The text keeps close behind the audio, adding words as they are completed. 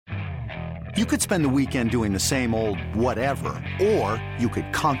You could spend the weekend doing the same old whatever, or you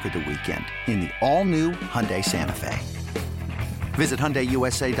could conquer the weekend in the all-new Hyundai Santa Fe. Visit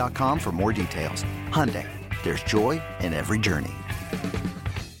HyundaiUSA.com for more details. Hyundai, there's joy in every journey.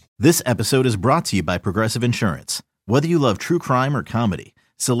 This episode is brought to you by Progressive Insurance. Whether you love true crime or comedy,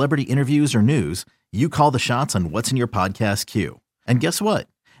 celebrity interviews or news, you call the shots on what's in your podcast queue. And guess what?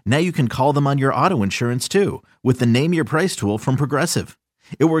 Now you can call them on your auto insurance too with the Name Your Price tool from Progressive.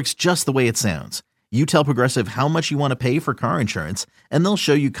 It works just the way it sounds. You tell Progressive how much you want to pay for car insurance, and they'll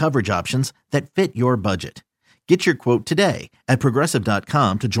show you coverage options that fit your budget. Get your quote today at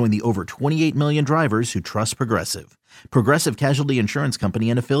Progressive.com to join the over 28 million drivers who trust Progressive. Progressive Casualty Insurance Company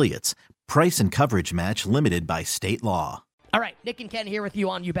and Affiliates. Price and coverage match limited by state law. All right, Nick and Ken here with you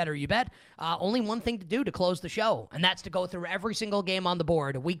on You Better You Bet. Only one thing to do to close the show, and that's to go through every single game on the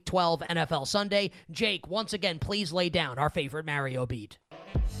board. Week 12 NFL Sunday. Jake, once again, please lay down our favorite Mario beat.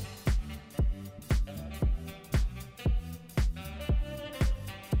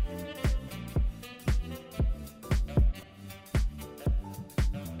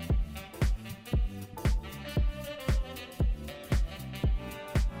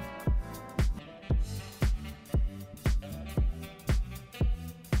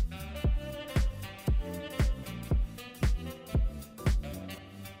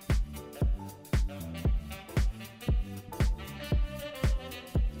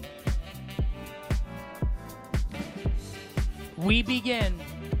 We begin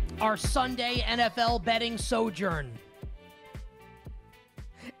our Sunday NFL betting sojourn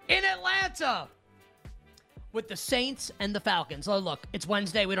in Atlanta with the Saints and the Falcons. So look, it's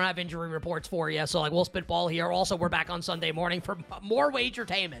Wednesday. We don't have injury reports for you, so we'll spitball here. Also, we're back on Sunday morning for more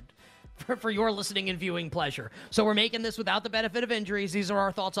wagertainment for your listening and viewing pleasure. So we're making this without the benefit of injuries. These are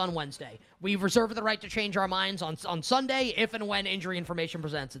our thoughts on Wednesday. We've reserved the right to change our minds on Sunday if and when injury information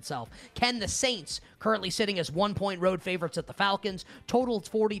presents itself. Ken, the Saints currently sitting as 1-point road favorites at the Falcons. Total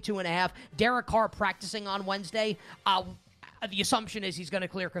 42.5. Derek Carr practicing on Wednesday. The assumption is he's going to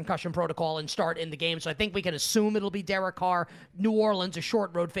clear concussion protocol and start in the game, so I think we can assume it'll be Derek Carr. New Orleans, a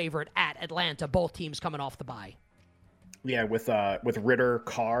short road favorite at Atlanta. Both teams coming off the bye. Yeah, with Ritter,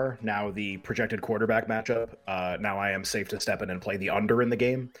 Carr, now the projected quarterback matchup, now I am safe to step in and play the under in the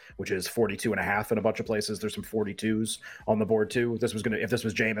game, which is 42.5 in a bunch of places. There's some 42s on the board too. If this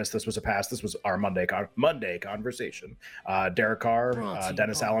was Jameis, this was a pass. This was our Monday conversation. Derek Carr,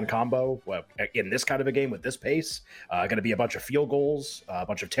 Dennis Allen combo. Well, in this kind of a game with this pace, going to be a bunch of field goals, a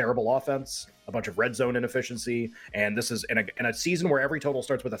bunch of terrible offense, a bunch of red zone inefficiency, and this is in a season where every total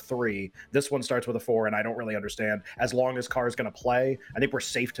starts with a 3. This one starts with a 4, and I don't really understand. As long as Carr is going to play, I think we're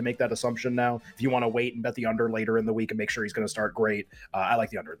safe to make that assumption now. If you want to wait and bet the under later in the week and make sure he's going to start great, I like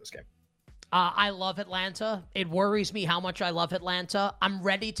the under in this game. I love Atlanta. It worries me how much I love Atlanta. I'm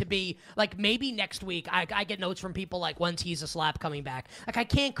ready to be, maybe next week, I get notes from people when's He's a Slap coming back? I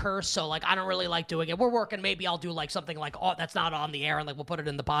can't curse, so, I don't really like doing it. We're working, maybe I'll do, something that's not on the air, and, we'll put it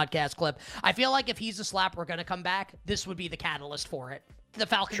in the podcast clip. I feel like if He's a Slap we're going to come back, this would be the catalyst for it. The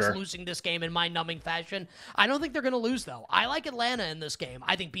Falcons losing this game in mind-numbing fashion. I don't think they're going to lose, though. I like Atlanta in this game.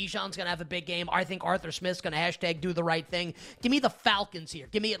 I think Bijan's going to have a big game. I think Arthur Smith's going to #do the right thing. Give me the Falcons here.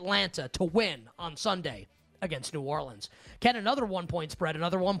 Give me Atlanta to win on Sunday against New Orleans. Ken, another 1-point spread,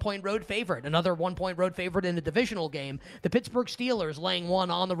 another 1-point road favorite, another 1-point road favorite in a divisional game. The Pittsburgh Steelers laying 1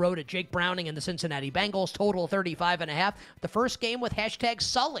 on the road at Jake Browning and the Cincinnati Bengals, total 35.5. The first game with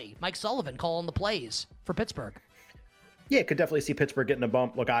 #Sully. Mike Sullivan calling the plays for Pittsburgh. Yeah, could definitely see Pittsburgh getting a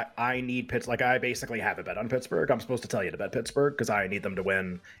bump. Look, I need Pittsburgh. I basically have a bet on Pittsburgh. I'm supposed to tell you to bet Pittsburgh because I need them to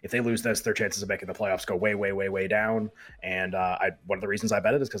win. If they lose this, their chances of making the playoffs go way, way, way, way down. And one of the reasons I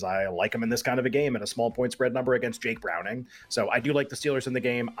bet it is because I like them in this kind of a game at a small point spread number against Jake Browning. So I do like the Steelers in the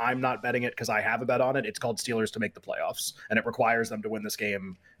game. I'm not betting it because I have a bet on it. It's called Steelers to make the playoffs, and it requires them to win this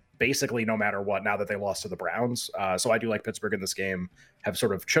game basically no matter what now that they lost to the Browns. So I do like Pittsburgh in this game, have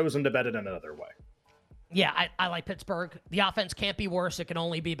sort of chosen to bet it in another way. Yeah, I like Pittsburgh. The offense can't be worse. It can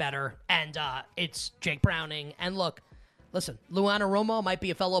only be better. And it's Jake Browning. And look, listen, Luana Romo might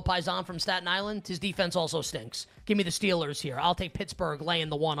be a fellow Paisan from Staten Island. His defense also stinks. Give me the Steelers here. I'll take Pittsburgh laying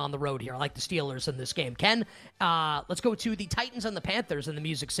the 1 on the road here. I like the Steelers in this game. Ken, let's go to the Titans and the Panthers in the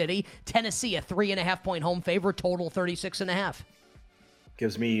Music City. Tennessee, a 3.5-point home favorite, total 36.5.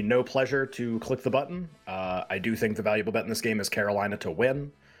 Gives me no pleasure to click the button. I do think the valuable bet in this game is Carolina to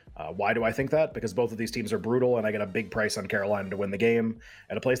win. Why do I think that? Because both of these teams are brutal, and I get a big price on Carolina to win the game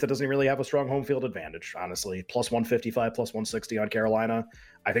at a place that doesn't really have a strong home field advantage, honestly. Plus 155, plus 160 on Carolina.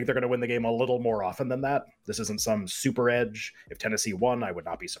 I think they're going to win the game a little more often than that. This isn't some super edge. If Tennessee won, I would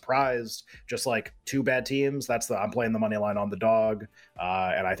not be surprised. Just like two bad teams, I'm playing the money line on the dog,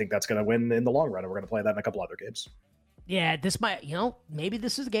 and I think that's going to win in the long run, and we're going to play that in a couple other games. Yeah, this might, maybe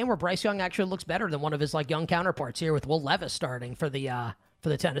this is a game where Bryce Young actually looks better than one of his young counterparts here with Will Levis starting for the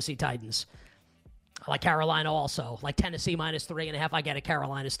Tennessee Titans. I like Carolina also. Like Tennessee minus 3.5. I get it.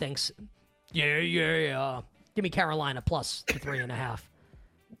 Carolina stinks. Yeah. Give me Carolina plus the 3.5.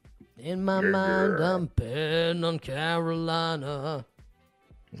 In my mind, I'm betting on Carolina.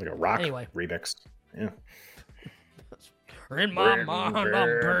 It's like a rock remix. Yeah. In my mind,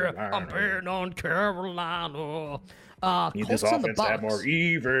 I'm betting on Carolina. Need this offense to have more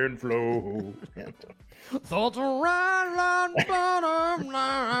even flow. Thoughts are right on bottom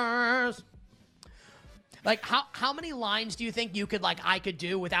lines. Like, how many lines do you think you could, I could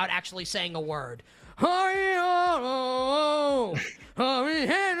do without actually saying a word? What's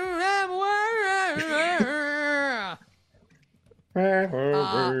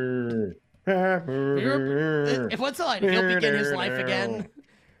the line? He'll begin his life again.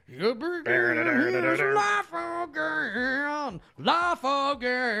 He'll begin his life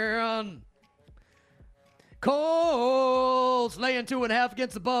again. Colts laying 2.5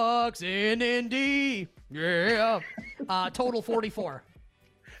 against the Bucks in Indy. Yeah. Total 44.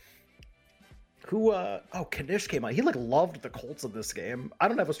 Kanish came out. He loved the Colts in this game. I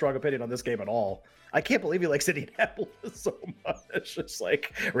don't have a strong opinion on this game at all. I can't believe he likes Indianapolis so much. It's just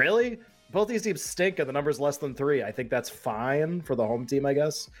really? Both these teams stink and the number's less than 3. I think that's fine for the home team, I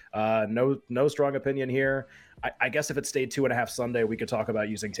guess. No strong opinion here. I guess if it stayed 2.5 Sunday, we could talk about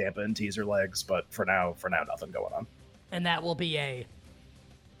using Tampa in teaser legs, but for now, nothing going on. And that will be a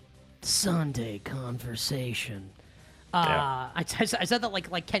Sunday conversation. I said that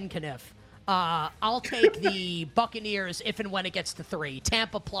like Ken Kniff. I'll take the Buccaneers if and when it gets to 3.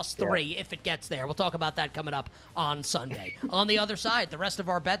 Tampa plus 3 if it gets there. We'll talk about that coming up on Sunday. On the other side, the rest of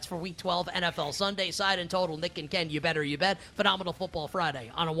our bets for Week 12 NFL Sunday side and total. Nick and Ken, you better you bet. Phenomenal Football Friday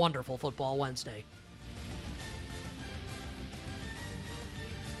on a wonderful Football Wednesday.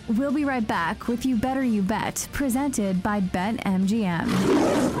 We'll be right back with You Better You Bet, presented by BetMGM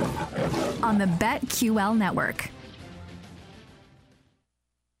on the BetQL network.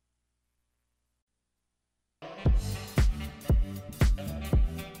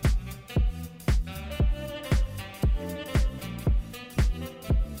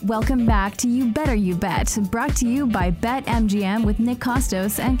 Welcome back to You Better You Bet, brought to you by BetMGM with Nick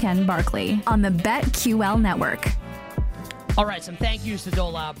Costos and Ken Barkley on the BetQL network. All right, some thank yous to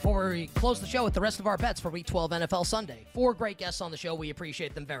Dola before we close the show with the rest of our bets for Week 12 NFL Sunday. 4 great guests on the show. We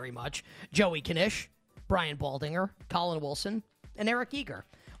appreciate them very much. Joey Knish, Brian Baldinger, Colin Wilson, and Eric Eager.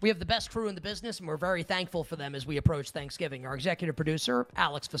 We have the best crew in the business, and we're very thankful for them as we approach Thanksgiving. Our executive producer,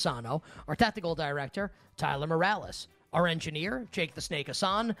 Alex Fasano. Our technical director, Tyler Morales. Our engineer, Jake the Snake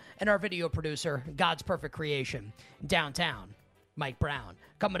Hassan. And our video producer, God's Perfect Creation, downtown, Mike Brown.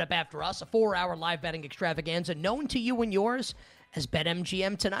 Coming up after us, a 4-hour live betting extravaganza known to you and yours as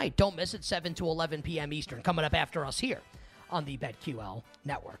BetMGM Tonight. Don't miss it, 7 to 11 p.m. Eastern. Coming up after us here on the BetQL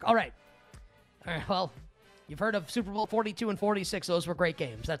Network. All right, well, you've heard of Super Bowl 42 and 46. Those were great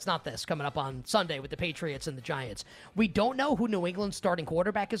games. That's not this. Coming up on Sunday with the Patriots and the Giants. We don't know who New England's starting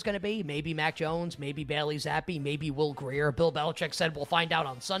quarterback is going to be. Maybe Mac Jones, maybe Bailey Zappi, maybe Will Grier. Bill Belichick said we'll find out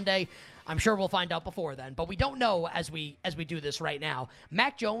on Sunday. I'm sure we'll find out before then, but we don't know as we do this right now.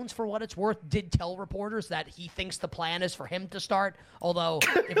 Mac Jones, for what it's worth, did tell reporters that he thinks the plan is for him to start, although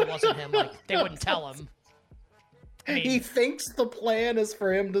if it wasn't him, they wouldn't tell him. I mean, he thinks the plan is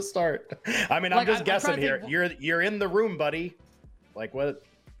for him to start. I mean, I'm just guessing here. You're in the room, buddy. What?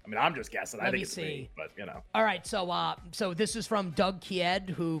 I mean, I'm just guessing. I think it's me, but All right, so this is from Doug Kied,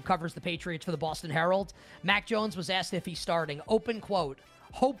 who covers the Patriots for the Boston Herald. Mac Jones was asked if he's starting. Open quote.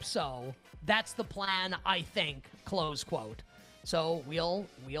 Hope so. That's the plan, I think. Close quote. So we'll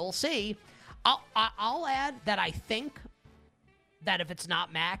see. I'll add that I think that if it's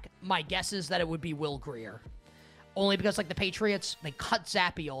not Mac, my guess is that it would be Will Grier. Only because the Patriots, they cut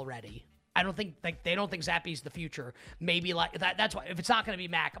Zappi already. I don't think they don't think Zappi's the future. Maybe that's why if it's not going to be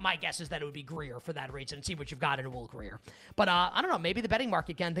Mac, my guess is that it would be Grier for that reason. And see what you've got in Will Grier. But I don't know. Maybe the betting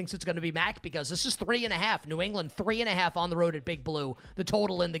market thinks it's going to be Mac because this is 3.5. New England 3.5 on the road at Big Blue. The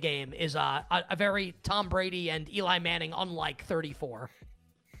total in the game is a very Tom Brady and Eli Manning unlike 34.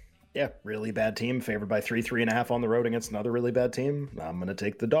 Yeah, really bad team, favored by 3.5 on the road against another really bad team. I'm going to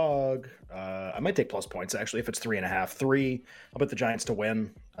take the dog. I might take plus points, actually, if it's 3.5. 3, I'll bet the Giants to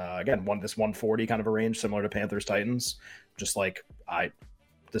win. Again, this 140 kind of a range, similar to Panthers Titans. Just like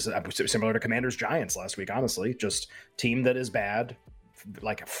this is similar to Commanders Giants last week. Honestly, just team that is bad,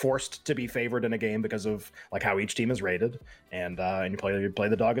 like forced to be favored in a game because of like how each team is rated, and you play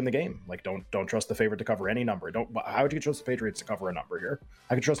the dog in the game. Like don't trust the favorite to cover any number. How would you trust the Patriots to cover a number here?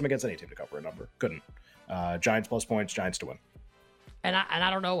 I could trust them against any team to cover a number. Couldn't. Giants plus points, Giants to win. And I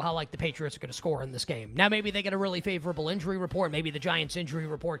don't know how like the Patriots are going to score in this game. Now maybe they get a really favorable injury report. Maybe the Giants injury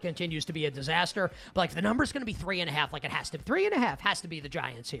report continues to be a disaster. But like the number's going to be 3.5, like it has to. 3.5 has to be the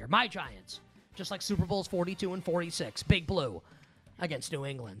Giants here. My Giants, just like Super Bowls 42 and 46, Big Blue against New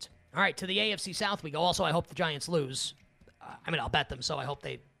England. All right, to the AFC South we go. Also, I hope the Giants lose. I'll bet them, so I hope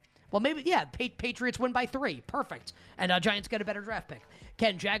they. Well, maybe Patriots win by 3. Perfect, and Giants get a better draft pick.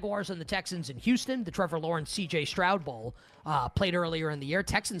 Ken, Jaguars and the Texans in Houston. The Trevor Lawrence C.J. Stroud Bowl played earlier in the year.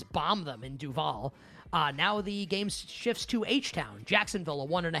 Texans bombed them in Duval. Now the game shifts to H-Town. Jacksonville, a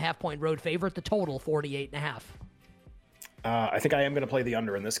 1.5-point road favorite. The total, 48.5. I think I am going to play the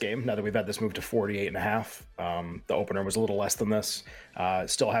under in this game now that we've had this move to 48.5. The opener was a little less than this.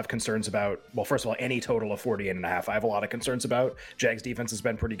 Still have concerns about, well, first of all, any total of 48.5. I have a lot of concerns about. Jags defense has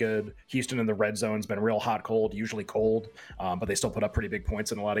been pretty good. Houston in the red zone has been real hot, cold, usually cold, but they still put up pretty big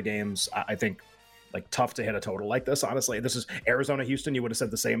points in a lot of games. I think like tough to hit a total like this, honestly. This is Arizona, Houston. You would have said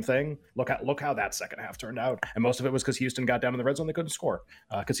the same thing. Look how that second half turned out. And most of it was because Houston got down in the red zone. They couldn't score.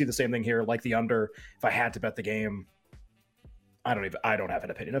 Could see the same thing here, like the under. If I had to bet the game, I don't have an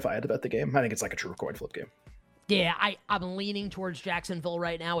opinion if I had to bet the game. I think it's like a true coin flip game. Yeah, I'm leaning towards Jacksonville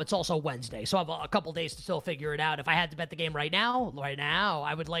right now. It's also Wednesday, so I have a couple days to still figure it out. If I had to bet the game right now,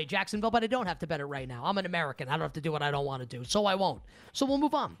 I would lay Jacksonville, but I don't have to bet it right now. I'm an American. I don't have to do what I don't want to do, so I won't. So we'll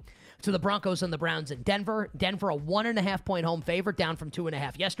move on to the Broncos and the Browns in Denver. Denver, a 1.5-point home favorite, down from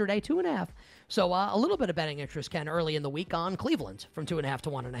 2.5 yesterday, 2.5. So a little bit of betting interest, Ken, early in the week on Cleveland from 2.5 to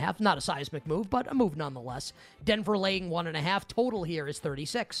 1.5. Not a seismic move, but a move nonetheless. Denver laying 1.5. Total here is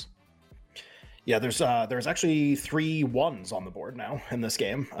 36. Yeah, there's actually 3 1s on the board now in this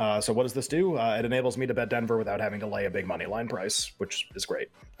game. So what does this do? It enables me to bet Denver without having to lay a big money line price, which is great.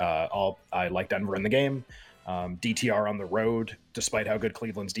 I like Denver in the game. DTR on the road, despite how good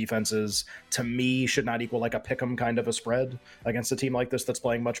Cleveland's defense is, to me should not equal like a pick'em kind of a spread against a team like this that's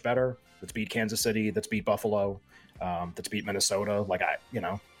playing much better, that's beat Kansas City, that's beat Buffalo, that's beat Minnesota. Like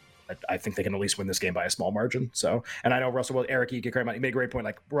I think they can at least win this game by a small margin. So, and I know Eric, you made a great point.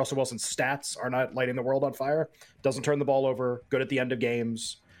 Like Russell Wilson's stats are not lighting the world on fire. Doesn't turn the ball over. Good at the end of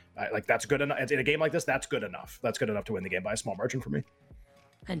games. Like that's good enough. In a game like this, that's good enough. That's good enough to win the game by a small margin for me.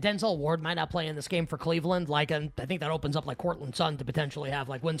 And Denzel Ward might not play in this game for Cleveland. And I think that opens up like Cortland Sutton to potentially have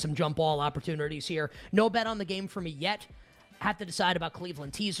win some jump ball opportunities here. No bet on the game for me yet. Have to decide about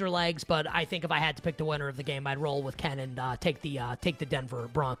Cleveland teaser legs, but I think if I had to pick the winner of the game, I'd roll with Ken and take the Denver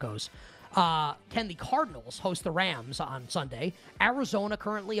Broncos. Ken, the Cardinals host the Rams on Sunday. Arizona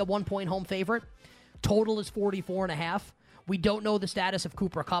currently a 1-point home favorite. Total is 44.5. We don't know the status of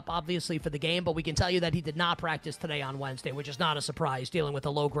Cooper Kupp, obviously, for the game, but we can tell you that he did not practice today on Wednesday, which is not a surprise, dealing with a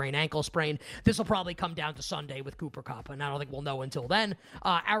low-grain ankle sprain. This will probably come down to Sunday with Cooper Kupp, and I don't think we'll know until then.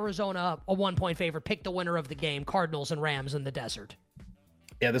 Arizona, a 1-point favorite. Pick the winner of the game, Cardinals and Rams in the desert.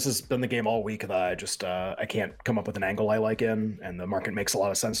 Yeah, this has been the game all week that I can't come up with an angle I like in, and the market makes a lot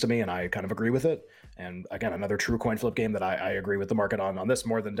of sense to me, and I kind of agree with it. And again, another true coin flip game that I agree with the market on this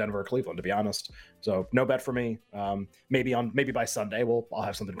more than Denver or Cleveland, to be honest. So no bet for me. Maybe by Sunday I'll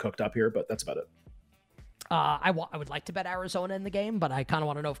have something cooked up here, but that's about it. I would like to bet Arizona in the game, but I kind of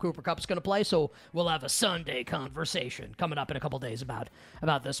want to know if Cooper Kupp's going to play, so we'll have a Sunday conversation coming up in a couple days about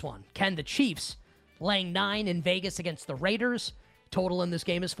this one. Ken, the Chiefs laying 9 in Vegas against the Raiders. Total in this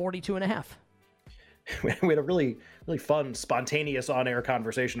game is 42.5. We had a really, really fun, spontaneous on-air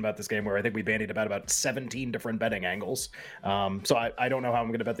conversation about this game where I think we bandied about 17 different betting angles. So I don't know how I'm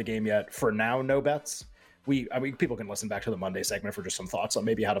going to bet the game yet. For now, no bets. People can listen back to the Monday segment for just some thoughts on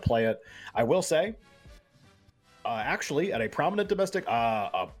maybe how to play it. I will say, actually, at a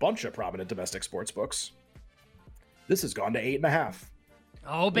bunch of prominent domestic sports books, this has gone to 8.5.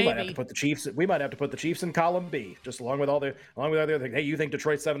 Oh, baby. We might have to put the Chiefs in column B, just along with all the other things. Hey, you think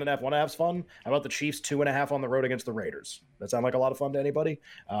Detroit 7.5, 1.5's fun? How about the Chiefs 2.5 on the road against the Raiders? That sound like a lot of fun to anybody?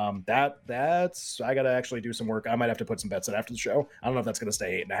 That's I got to actually do some work. I might have to put some bets in after the show. I don't know if that's going to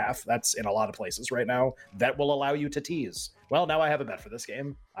stay 8.5. That's in a lot of places right now. That will allow you to tease. Well, now I have a bet for this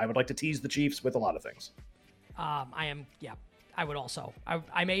game. I would like to tease the Chiefs with a lot of things. I would also.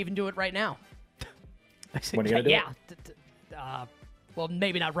 I may even do it right now. When are you going to do it? Well,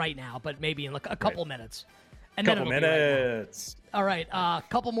 maybe not right now, but maybe in a couple minutes. And then Couple it'll be right now. minutes. All right,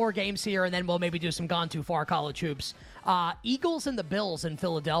 couple more games here, and then we'll maybe do some Gone Too Far college hoops. Eagles and the Bills in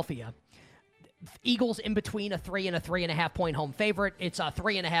Philadelphia. Eagles in between a 3 and a 3.5 point home favorite. It's a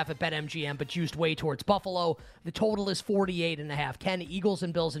 3.5 at BetMGM, but juiced way towards Buffalo. The total is 48.5. Ken, Eagles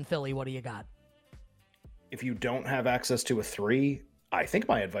and Bills in Philly. What do you got? If you don't have access to a 3, I think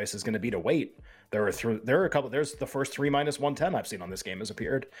my advice is going to be to wait. There are a couple. There's the first 3 minus 110 I've seen on this game has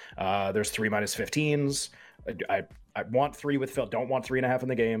appeared. There's 3 minus 15s. I want 3 with Philly. Don't want 3.5 in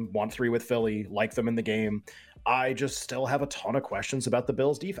the game. Want 3 with Philly. Like them in the game. I just still have a ton of questions about the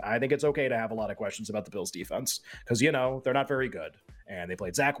Bills' defense. I think it's okay to have a lot of questions about the Bills' defense because, they're not very good. And they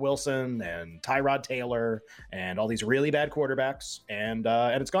played Zach Wilson and Tyrod Taylor and all these really bad quarterbacks, and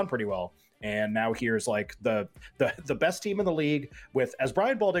it's gone pretty well. And now here's like the best team in the league with, as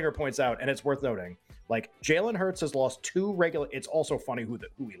Brian Baldinger points out, and it's worth noting, like Jalen Hurts has lost 2 regular. It's also funny who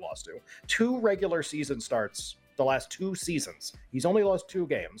he lost to. 2 regular season starts the last 2 seasons. He's only lost 2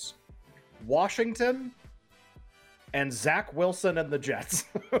 games. Washington and Zach Wilson and the Jets,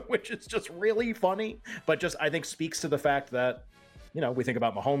 which is just really funny, but just I think speaks to the fact that, we think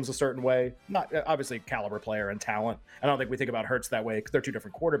about Mahomes a certain way, not obviously caliber player and talent. I don't think we think about Hurts that way because they're 2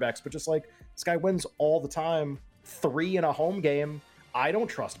 different quarterbacks, but just like this guy wins all the time, 3 in a home game. I don't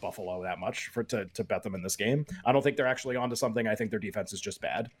trust Buffalo that much to bet them in this game. I don't think they're actually onto something. I think their defense is just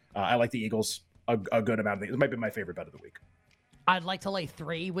bad. I like the Eagles a good amount. It might be my favorite bet of the week. I'd like to lay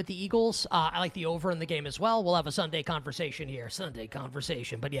 3 with the Eagles. I like the over in the game as well. We'll have a Sunday conversation here.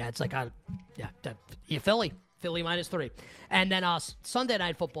 But yeah, it's like, Philly. Philly minus 3. And then Sunday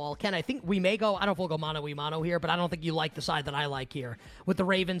Night Football. Ken, I think we may go, I don't know if we'll go mano-a-mano here, but I don't think you like the side that I like here. With the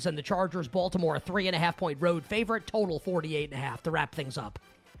Ravens and the Chargers, Baltimore, a 3.5 point road favorite, total 48.5 to wrap things up.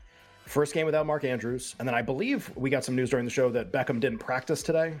 First game without Mark Andrews. And then I believe we got some news during the show that Beckham didn't practice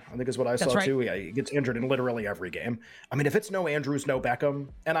today. I think is what I saw too. He gets injured in literally every game. I mean, if it's no Andrews, no Beckham,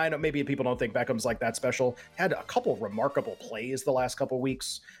 and I know maybe people don't think Beckham's like that special, had a couple remarkable plays the last couple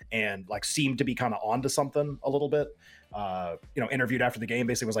weeks and like seemed to be kind of onto something a little bit. Interviewed after the game,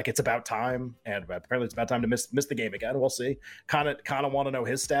 basically was like, it's about time. And apparently it's about time to miss the game again. We'll see. Kind of want to know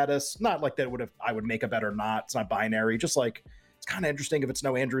his status. Not like that I would make a bet or not. It's not binary. Just like, it's kind of interesting if it's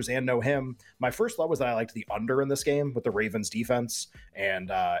no Andrews and no him. My first thought was that I liked the under in this game with the Ravens defense and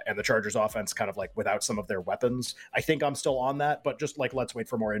the Chargers offense kind of like without some of their weapons. I think I'm still on that, but just like, let's wait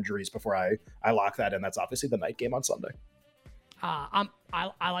for more injuries before I lock that in. That's obviously the night game on Sunday.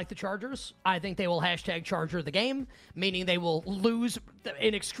 I like the Chargers. I think they will hashtag Charger the game, meaning they will lose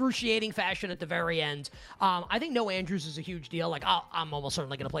in excruciating fashion at the very end. I think no Andrews is a huge deal. Like I'm almost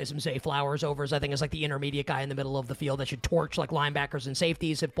certainly going to play some Zay Flowers overs. I think it's like the intermediate guy in the middle of the field that should torch like linebackers and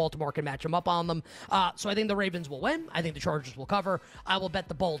safeties if Baltimore can match them up on them. So I think the Ravens will win. I think the Chargers will cover. I will bet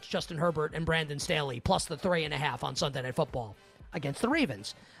the Bolts, Justin Herbert and Brandon Staley, plus the 3.5 on Sunday Night Football against the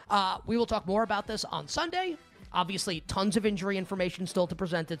Ravens. We will talk more about this on Sunday. Obviously, tons of injury information still to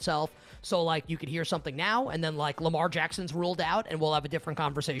present itself. So, like, you could hear something now, and then, like, Lamar Jackson's ruled out, and we'll have a different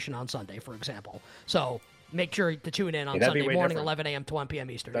conversation on Sunday, for example. So, make sure to tune in on Sunday morning, 11 a.m. to 1 p.m.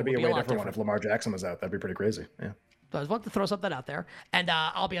 Eastern. That'd be a way different one if Lamar Jackson was out. That'd be pretty crazy. Yeah. So I just wanted to throw something out there. And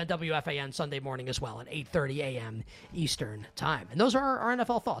I'll be on WFAN Sunday morning as well at 8:30 a.m. Eastern Time. And those are our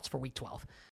NFL thoughts for Week 12.